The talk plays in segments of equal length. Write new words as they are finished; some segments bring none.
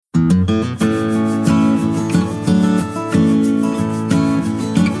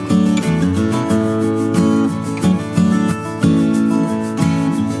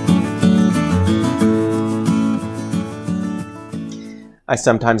I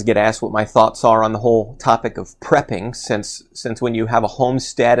sometimes get asked what my thoughts are on the whole topic of prepping, since when you have a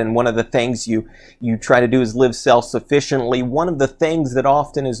homestead and one of the things you try to do is live self-sufficiently, one of the things that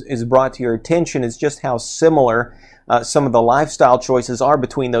often is brought to your attention is just how similar some of the lifestyle choices are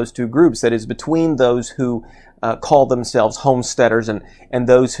between those two groups. That is, between those who call themselves homesteaders and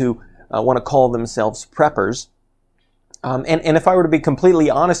those who want to call themselves preppers. And if I were to be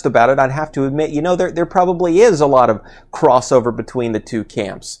completely honest about it, I'd have to admit, there probably is a lot of crossover between the two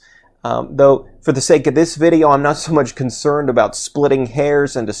camps. Though, for the sake of this video, I'm not so much concerned about splitting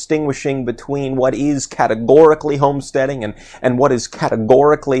hairs and distinguishing between what is categorically homesteading and what is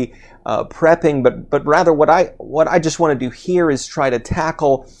categorically prepping, but rather what I just want to do here is try to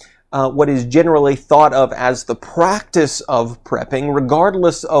tackle what is generally thought of as the practice of prepping,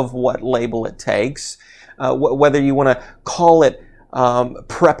 regardless of what label it takes. Whether you want to call it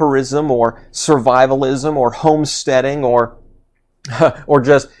prepperism or survivalism or homesteading or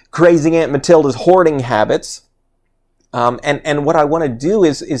just crazy Aunt Matilda's hoarding habits. And what I want to do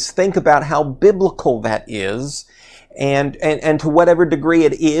is think about how biblical that is, and to whatever degree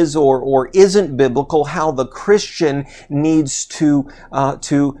it is or isn't biblical, how the Christian needs to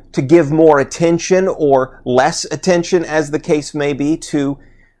give more attention or less attention, as the case may be, to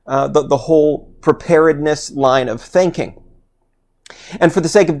the whole preparedness line of thinking. And for the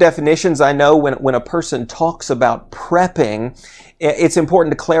sake of definitions, I know when a person talks about prepping, it's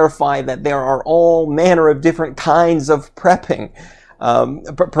important to clarify that there are all manner of different kinds of prepping.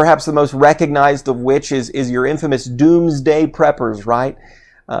 Perhaps the most recognized of which is your infamous doomsday preppers, right?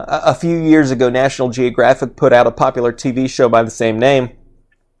 A few years ago, National Geographic put out a popular TV show by the same name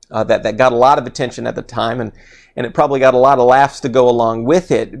that got a lot of attention at the time, and it probably got a lot of laughs to go along with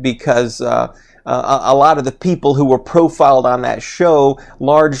it, because a lot of the people who were profiled on that show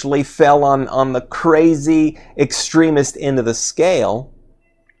largely fell on the crazy extremist end of the scale.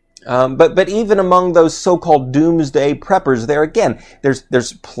 But even among those so-called doomsday preppers, there again,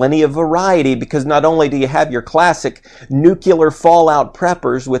 there's plenty of variety, because not only do you have your classic nuclear fallout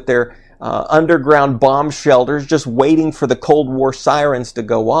preppers with their underground bomb shelters just waiting for the Cold War sirens to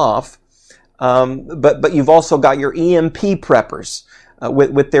go off, but you've also got your EMP preppers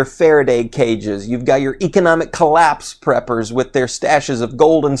with their Faraday cages. You've got your economic collapse preppers with their stashes of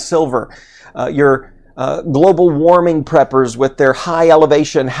gold and silver. Your global warming preppers with their high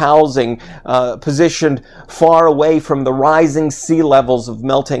elevation housing positioned far away from the rising sea levels of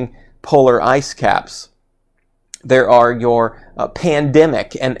melting polar ice caps. There are your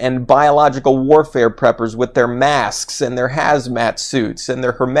pandemic and biological warfare preppers with their masks and their hazmat suits and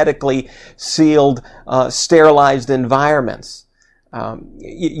their hermetically sealed, sterilized environments.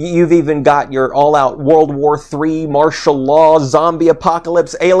 You've even got your all-out World War III, martial law, zombie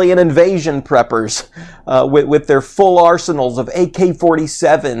apocalypse, alien invasion preppers with their full arsenals of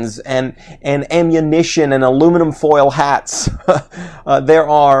AK-47s and ammunition and aluminum foil hats. There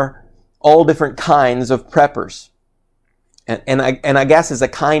are all different kinds of preppers. And I guess as a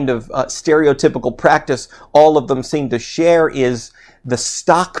kind of stereotypical practice, all of them seem to share is the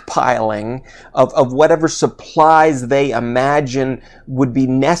stockpiling of whatever supplies they imagine would be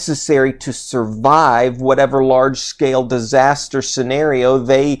necessary to survive whatever large-scale disaster scenario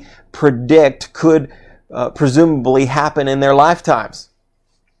they predict could presumably happen in their lifetimes.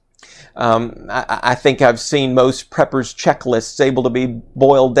 I think I've seen most preppers' checklists able to be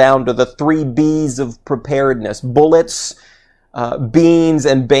boiled down to the 3 B's of preparedness: bullets, beans,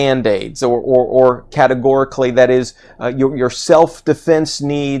 and Band-Aids, or categorically, that is, your self-defense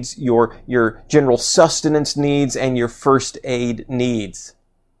needs, your general sustenance needs, and your first aid needs.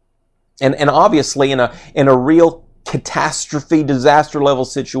 And obviously, in a real catastrophe, disaster level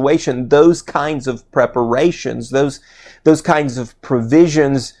situation, those kinds of preparations, those kinds of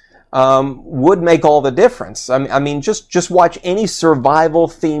provisions would make all the difference. I mean, just watch any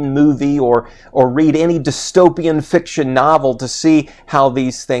survival-themed movie or read any dystopian fiction novel to see how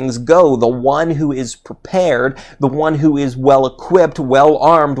these things go. The one who is prepared, the one who is well-equipped,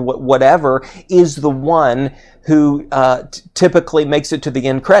 well-armed, whatever, is the one who typically makes it to the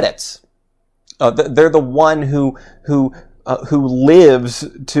end credits. They're the one who lives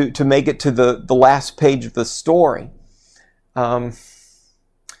to make it to the last page of the story.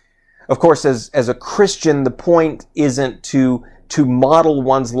 Of course, as a Christian, the point isn't to model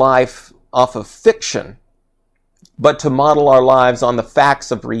one's life off of fiction, but to model our lives on the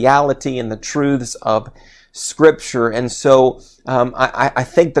facts of reality and the truths of Scripture. And so I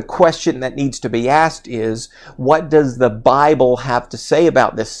think the question that needs to be asked is, what does the Bible have to say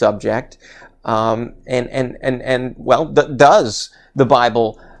about this subject? Well, does the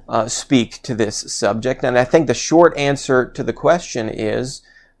Bible speak to this subject? And I think the short answer to the question is,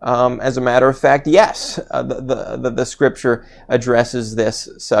 as a matter of fact, yes. The Scripture addresses this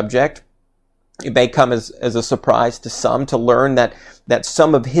subject. It may come as a surprise to some to learn that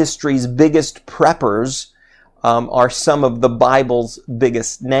some of history's biggest preppers are some of the Bible's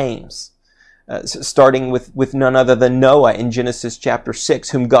biggest names. Starting with none other than Noah in Genesis chapter 6,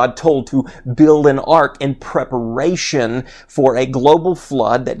 whom God told to build an ark in preparation for a global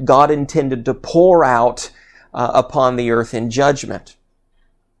flood that God intended to pour out upon the earth in judgment.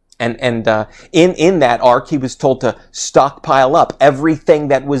 And in that ark, he was told to stockpile up everything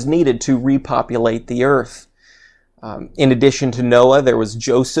that was needed to repopulate the earth. In addition to Noah, there was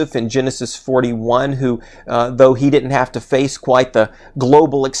Joseph in Genesis 41, who, though he didn't have to face quite the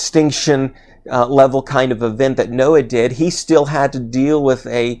global extinction level kind of event that Noah did, he still had to deal with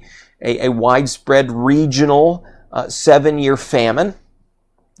a widespread regional 7-year famine,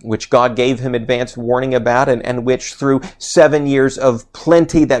 which God gave him advance warning about, and which through 7 years of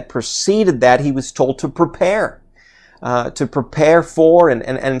plenty that preceded that, he was told to prepare for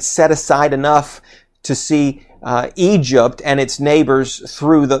and set aside enough to see Egypt and its neighbors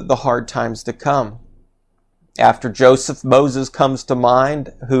through the hard times to come. After Joseph, Moses comes to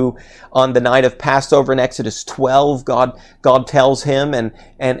mind, who on the night of Passover in Exodus 12, God tells him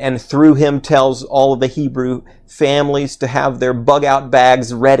and through him tells all of the Hebrew families to have their bug-out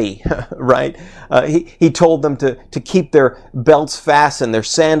bags ready, right? He told them to keep their belts fastened, their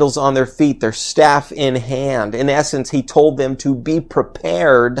sandals on their feet, their staff in hand. In essence, he told them to be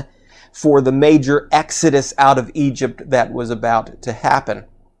prepared for the major exodus out of Egypt that was about to happen.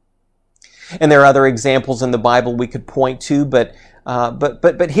 And there are other examples in the Bible we could point to, but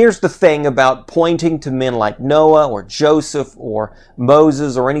here's the thing about pointing to men like Noah or Joseph or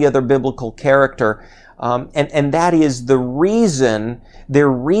Moses or any other biblical character, and that is the reason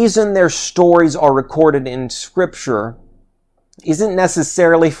their stories are recorded in Scripture isn't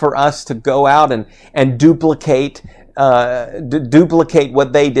necessarily for us to go out and duplicate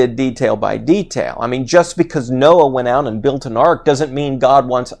what they did detail by detail. I mean, just because Noah went out and built an ark doesn't mean God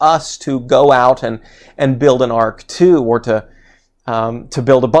wants us to go out and build an ark too, or to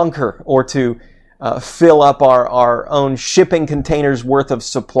build a bunker, or to fill up our own shipping containers worth of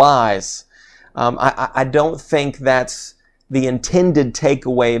supplies. I don't think that's the intended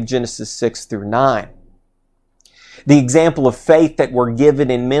takeaway of Genesis 6 through 9. The example of faith that we're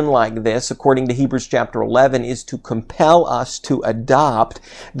given in men like this, according to Hebrews chapter 11, is to compel us to adopt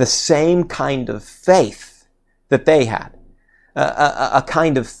the same kind of faith that they had. A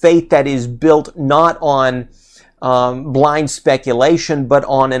kind of faith that is built not on blind speculation, but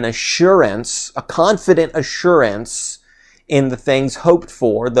on an assurance, a confident assurance in the things hoped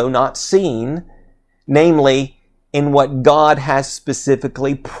for, though not seen, namely in what God has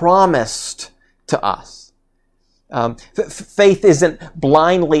specifically promised to us. Faith isn't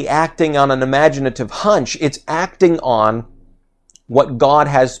blindly acting on an imaginative hunch. It's acting on what God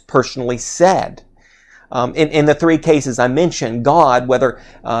has personally said. In the 3 cases I mentioned, God, whether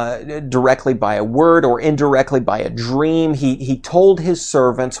directly by a word or indirectly by a dream, He told His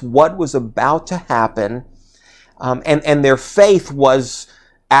servants what was about to happen, and their faith was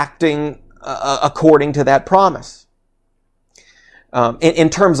acting according to that promise. In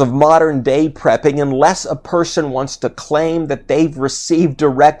terms of modern day prepping, unless a person wants to claim that they've received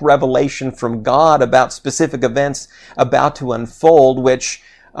direct revelation from God about specific events about to unfold, which,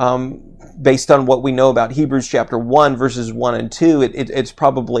 based on what we know about Hebrews chapter 1, verses 1 and 2, it's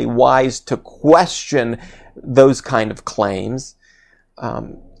probably wise to question those kind of claims.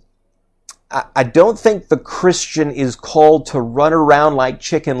 I don't think the Christian is called to run around like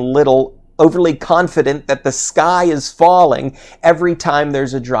Chicken Little, overly confident that the sky is falling every time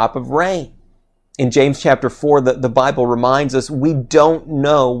there's a drop of rain. In James chapter 4, the Bible reminds us we don't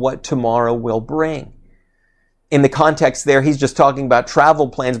know what tomorrow will bring. In the context there, he's just talking about travel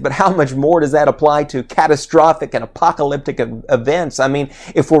plans, but how much more does that apply to catastrophic and apocalyptic events? I mean,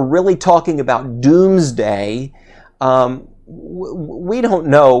 if we're really talking about doomsday, we don't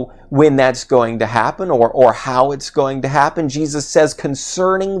know when that's going to happen or how it's going to happen. Jesus says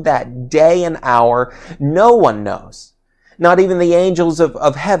concerning that day and hour, no one knows. Not even the angels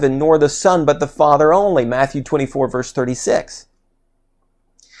of heaven, nor the Son, but the Father only. Matthew 24, verse 36.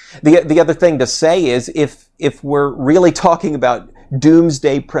 The other thing to say is if we're really talking about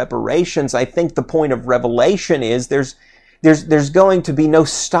doomsday preparations, I think the point of Revelation is there's going to be no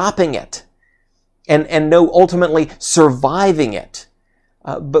stopping it. And no ultimately surviving it.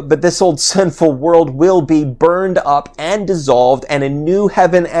 But this old sinful world will be burned up and dissolved, and a new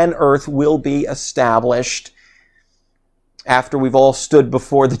heaven and earth will be established. after we've all stood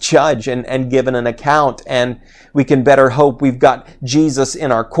before the judge and given an account, and we can better hope we've got Jesus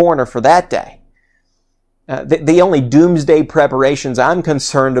in our corner for that day. The only doomsday preparations I'm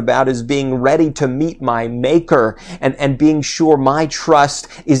concerned about is being ready to meet my Maker and being sure my trust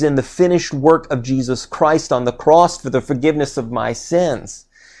is in the finished work of Jesus Christ on the cross for the forgiveness of my sins.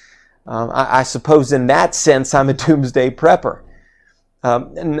 I suppose in that sense I'm a doomsday prepper.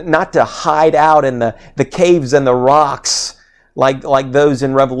 Not to hide out in the caves and the rocks like those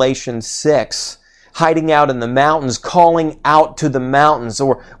in Revelation 6. Hiding out in the mountains, calling out to the mountains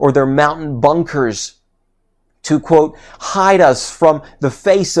or their mountain bunkers to, quote, hide us from the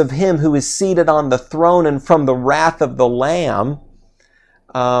face of him who is seated on the throne and from the wrath of the Lamb,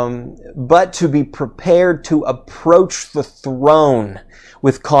 but to be prepared to approach the throne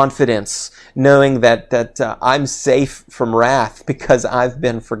with confidence, knowing that I'm safe from wrath because I've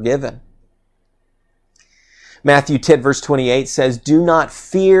been forgiven. Matthew 10 verse 28 says, "Do not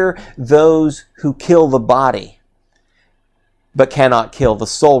fear those who kill the body, but cannot kill the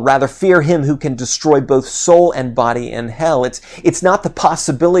soul. Rather, fear him who can destroy both soul and body in hell." It's not the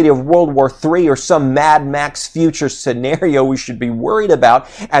possibility of World War III or some Mad Max future scenario we should be worried about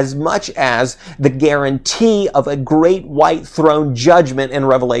as much as the guarantee of a great white throne judgment in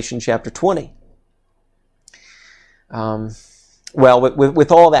Revelation chapter 20. Well,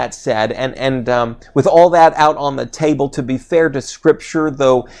 with all that said, and with all that out on the table, to be fair to Scripture,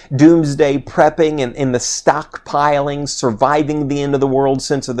 though doomsday prepping and in the stockpiling, surviving the end of the world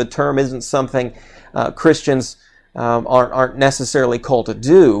sense of the term isn't something Christians aren't necessarily called to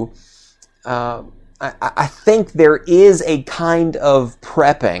do, I think there is a kind of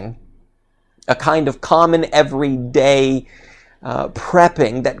prepping, a kind of common everyday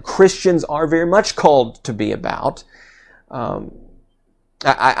prepping that Christians are very much called to be about.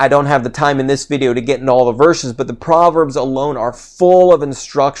 I don't have the time in this video to get into all the verses, but the Proverbs alone are full of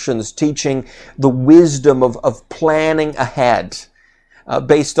instructions teaching the wisdom of planning ahead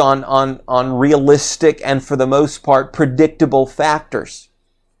based on realistic and, for the most part, predictable factors.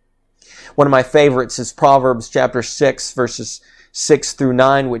 One of my favorites is Proverbs chapter 6, verses 6 through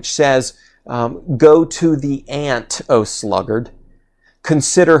 9, which says, "Go to the ant, O sluggard.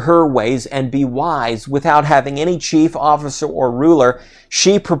 Consider her ways and be wise. Without having any chief, officer, or ruler,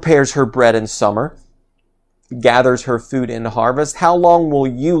 she prepares her bread in summer, gathers her food in harvest. How long will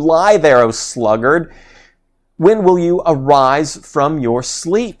you lie there, O sluggard? When will you arise from your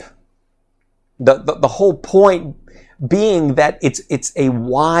sleep?" The whole point being that it's a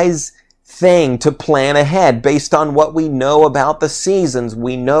wise thing to plan ahead based on what we know about the seasons.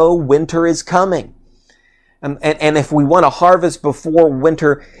 We know winter is coming. And if we want to harvest before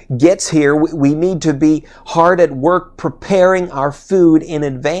winter gets here, we need to be hard at work preparing our food in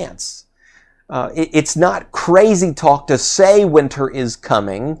advance. It's not crazy talk to say winter is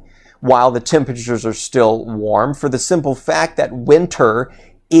coming while the temperatures are still warm, for the simple fact that winter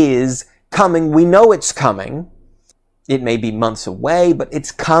is coming. We know it's coming. It may be months away, but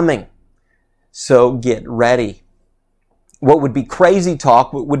it's coming. So get ready. What would be crazy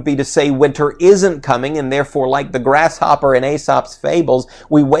talk would be to say winter isn't coming, and therefore, like the grasshopper in Aesop's fables,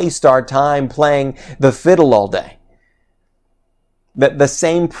 we waste our time playing the fiddle all day. The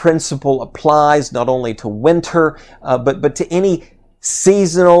same principle applies not only to winter, but to any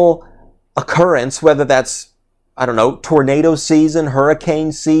seasonal occurrence, whether that's, tornado season,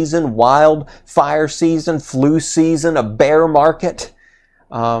 hurricane season, wildfire season, flu season, a bear market,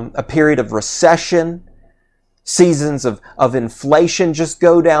 a period of recession, seasons of inflation. Just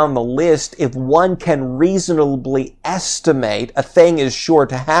go down the list. If one can reasonably estimate a thing is sure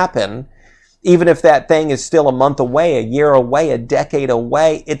to happen, even if that thing is still a month away, a year away, a decade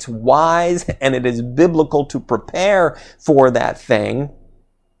away, it's wise and it is biblical to prepare for that thing,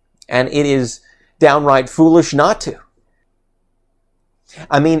 and it is downright foolish not to.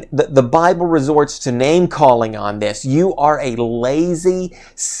 I mean, the Bible resorts to name-calling on this. You are a lazy,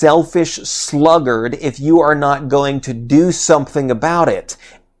 selfish sluggard if you are not going to do something about it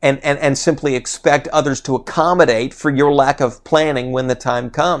and simply expect others to accommodate for your lack of planning when the time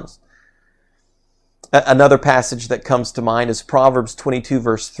comes. Another passage that comes to mind is Proverbs 22,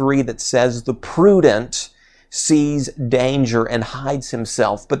 verse 3, that says, "The prudent sees danger and hides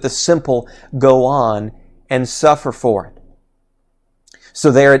himself, but the simple go on and suffer for it." So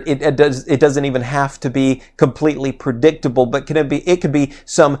there, it doesn't even have to be completely predictable, but it could be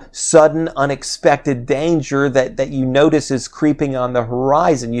some sudden, unexpected danger that you notice is creeping on the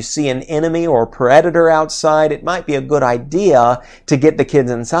horizon. You see an enemy or a predator outside. It might be a good idea to get the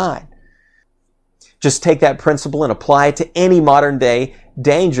kids inside. Just take that principle and apply it to any modern day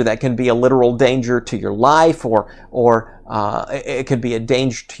danger. That can be a literal danger to your life, or it could be a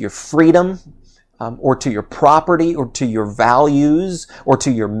danger to your freedom, or to your property, or to your values, or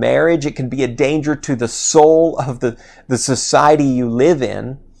to your marriage. It can be a danger to the soul of the society you live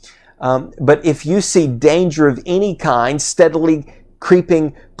in. But if you see danger of any kind steadily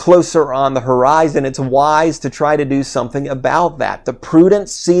creeping closer on the horizon, it's wise to try to do something about that. The prudent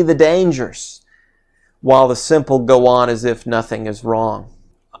see the dangers, while the simple go on as if nothing is wrong.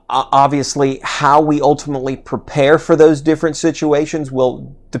 Obviously, how we ultimately prepare for those different situations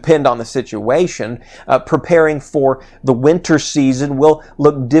will depend on the situation. Preparing for the winter season will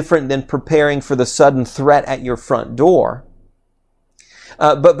look different than preparing for the sudden threat at your front door.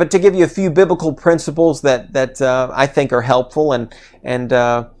 But to give you a few biblical principles that I think are helpful and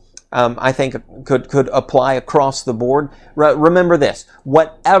I think could apply across the board. Remember this: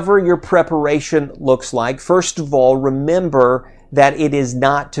 whatever your preparation looks like, first of all, remember that it is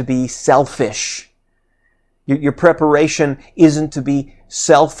not to be selfish. Your preparation isn't to be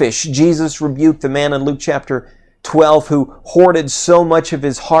selfish. Jesus rebuked the man in Luke chapter 12 who hoarded so much of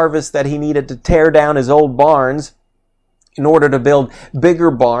his harvest that he needed to tear down his old barns in order to build bigger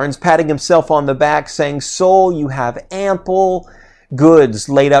barns, patting himself on the back, saying, "Soul, you have ample goods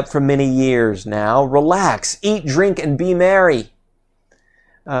laid up for many years now. Relax, eat, drink, and be merry."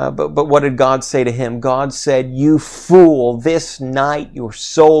 But what did God say to him? God said, "You fool, this night your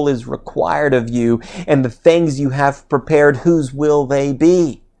soul is required of you, and the things you have prepared, whose will they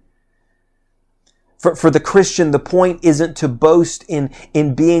be?" For the Christian, the point isn't to boast in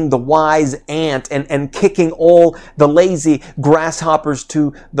being the wise ant and kicking all the lazy grasshoppers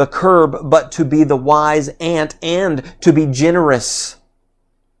to the curb, but to be the wise ant and to be generous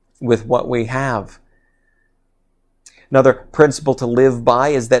with what we have. Another principle to live by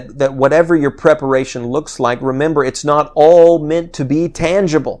is that whatever your preparation looks like, remember, it's not all meant to be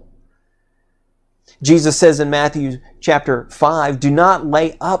tangible. Jesus says in Matthew chapter 5, "Do not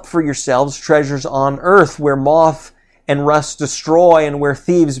lay up for yourselves treasures on earth where moth and rust destroy and where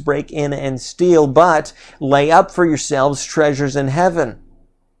thieves break in and steal, but lay up for yourselves treasures in heaven."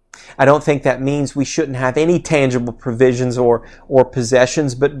 I don't think that means we shouldn't have any tangible provisions or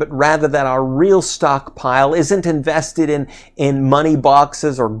possessions, but rather that our real stockpile isn't invested in money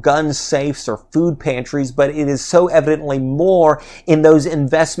boxes or gun safes or food pantries, but it is so evidently more in those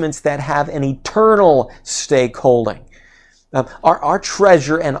investments that have an eternal stakeholding. Our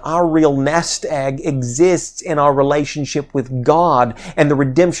treasure and our real nest egg exists in our relationship with God and the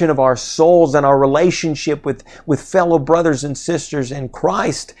redemption of our souls and our relationship with fellow brothers and sisters in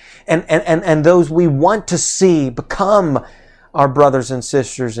Christ and those we want to see become our brothers and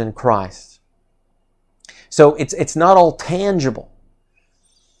sisters in Christ. So it's not all tangible.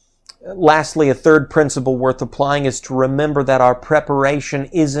 Lastly, a third principle worth applying is to remember that our preparation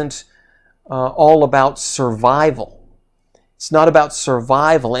isn't all about survival. It's not about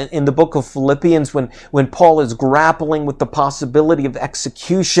survival. In the book of Philippians, when Paul is grappling with the possibility of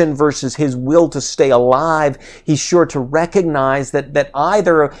execution versus his will to stay alive, he's sure to recognize that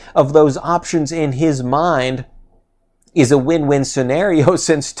either of those options in his mind is a win-win scenario,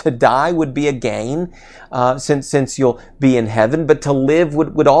 since to die would be a gain, since you'll be in heaven, but to live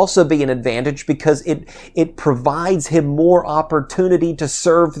would also be an advantage because it provides him more opportunity to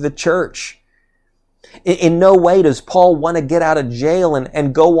serve the church. In no way does Paul want to get out of jail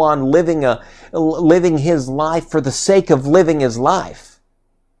and go on living his life for the sake of living his life.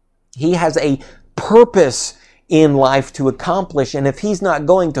 He has a purpose in life to accomplish, and if he's not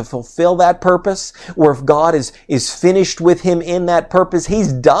going to fulfill that purpose, or if God is finished with him in that purpose,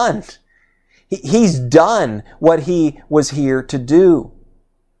 he's done. He's done what he was here to do.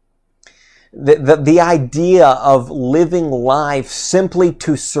 The idea of living life simply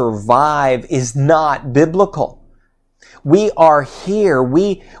to survive is not biblical. We are here.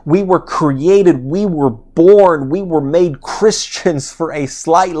 We were created. We were born. We were made Christians for a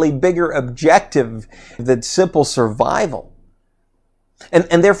slightly bigger objective than simple survival.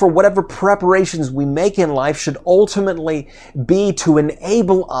 And therefore, whatever preparations we make in life should ultimately be to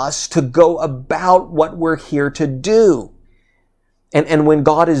enable us to go about what we're here to do. And when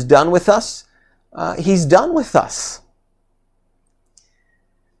God is done with us, He's done with us.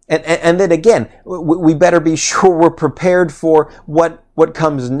 And then again, we better be sure we're prepared for what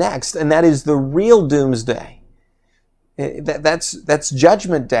comes next, and that is the real doomsday. That's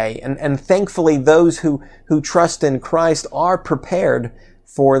Judgment Day, and thankfully those who trust in Christ are prepared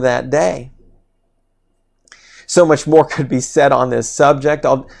for that day. So much more could be said on this subject.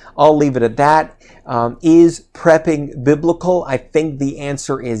 I'll leave it at that. Is prepping biblical? I think the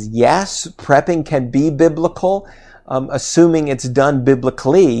answer is yes. Prepping can be biblical, assuming it's done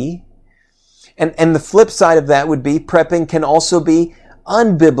biblically. And the flip side of that would be prepping can also be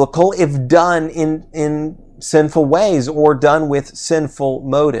unbiblical if done in sinful ways or done with sinful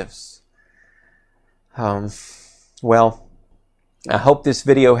motives. Well, I hope this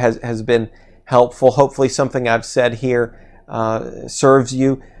video has been helpful. Hopefully something I've said here serves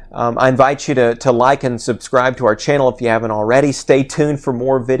you. I invite you to like and subscribe to our channel if you haven't already. Stay tuned for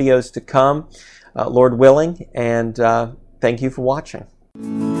more videos to come, Lord willing, and thank you for watching.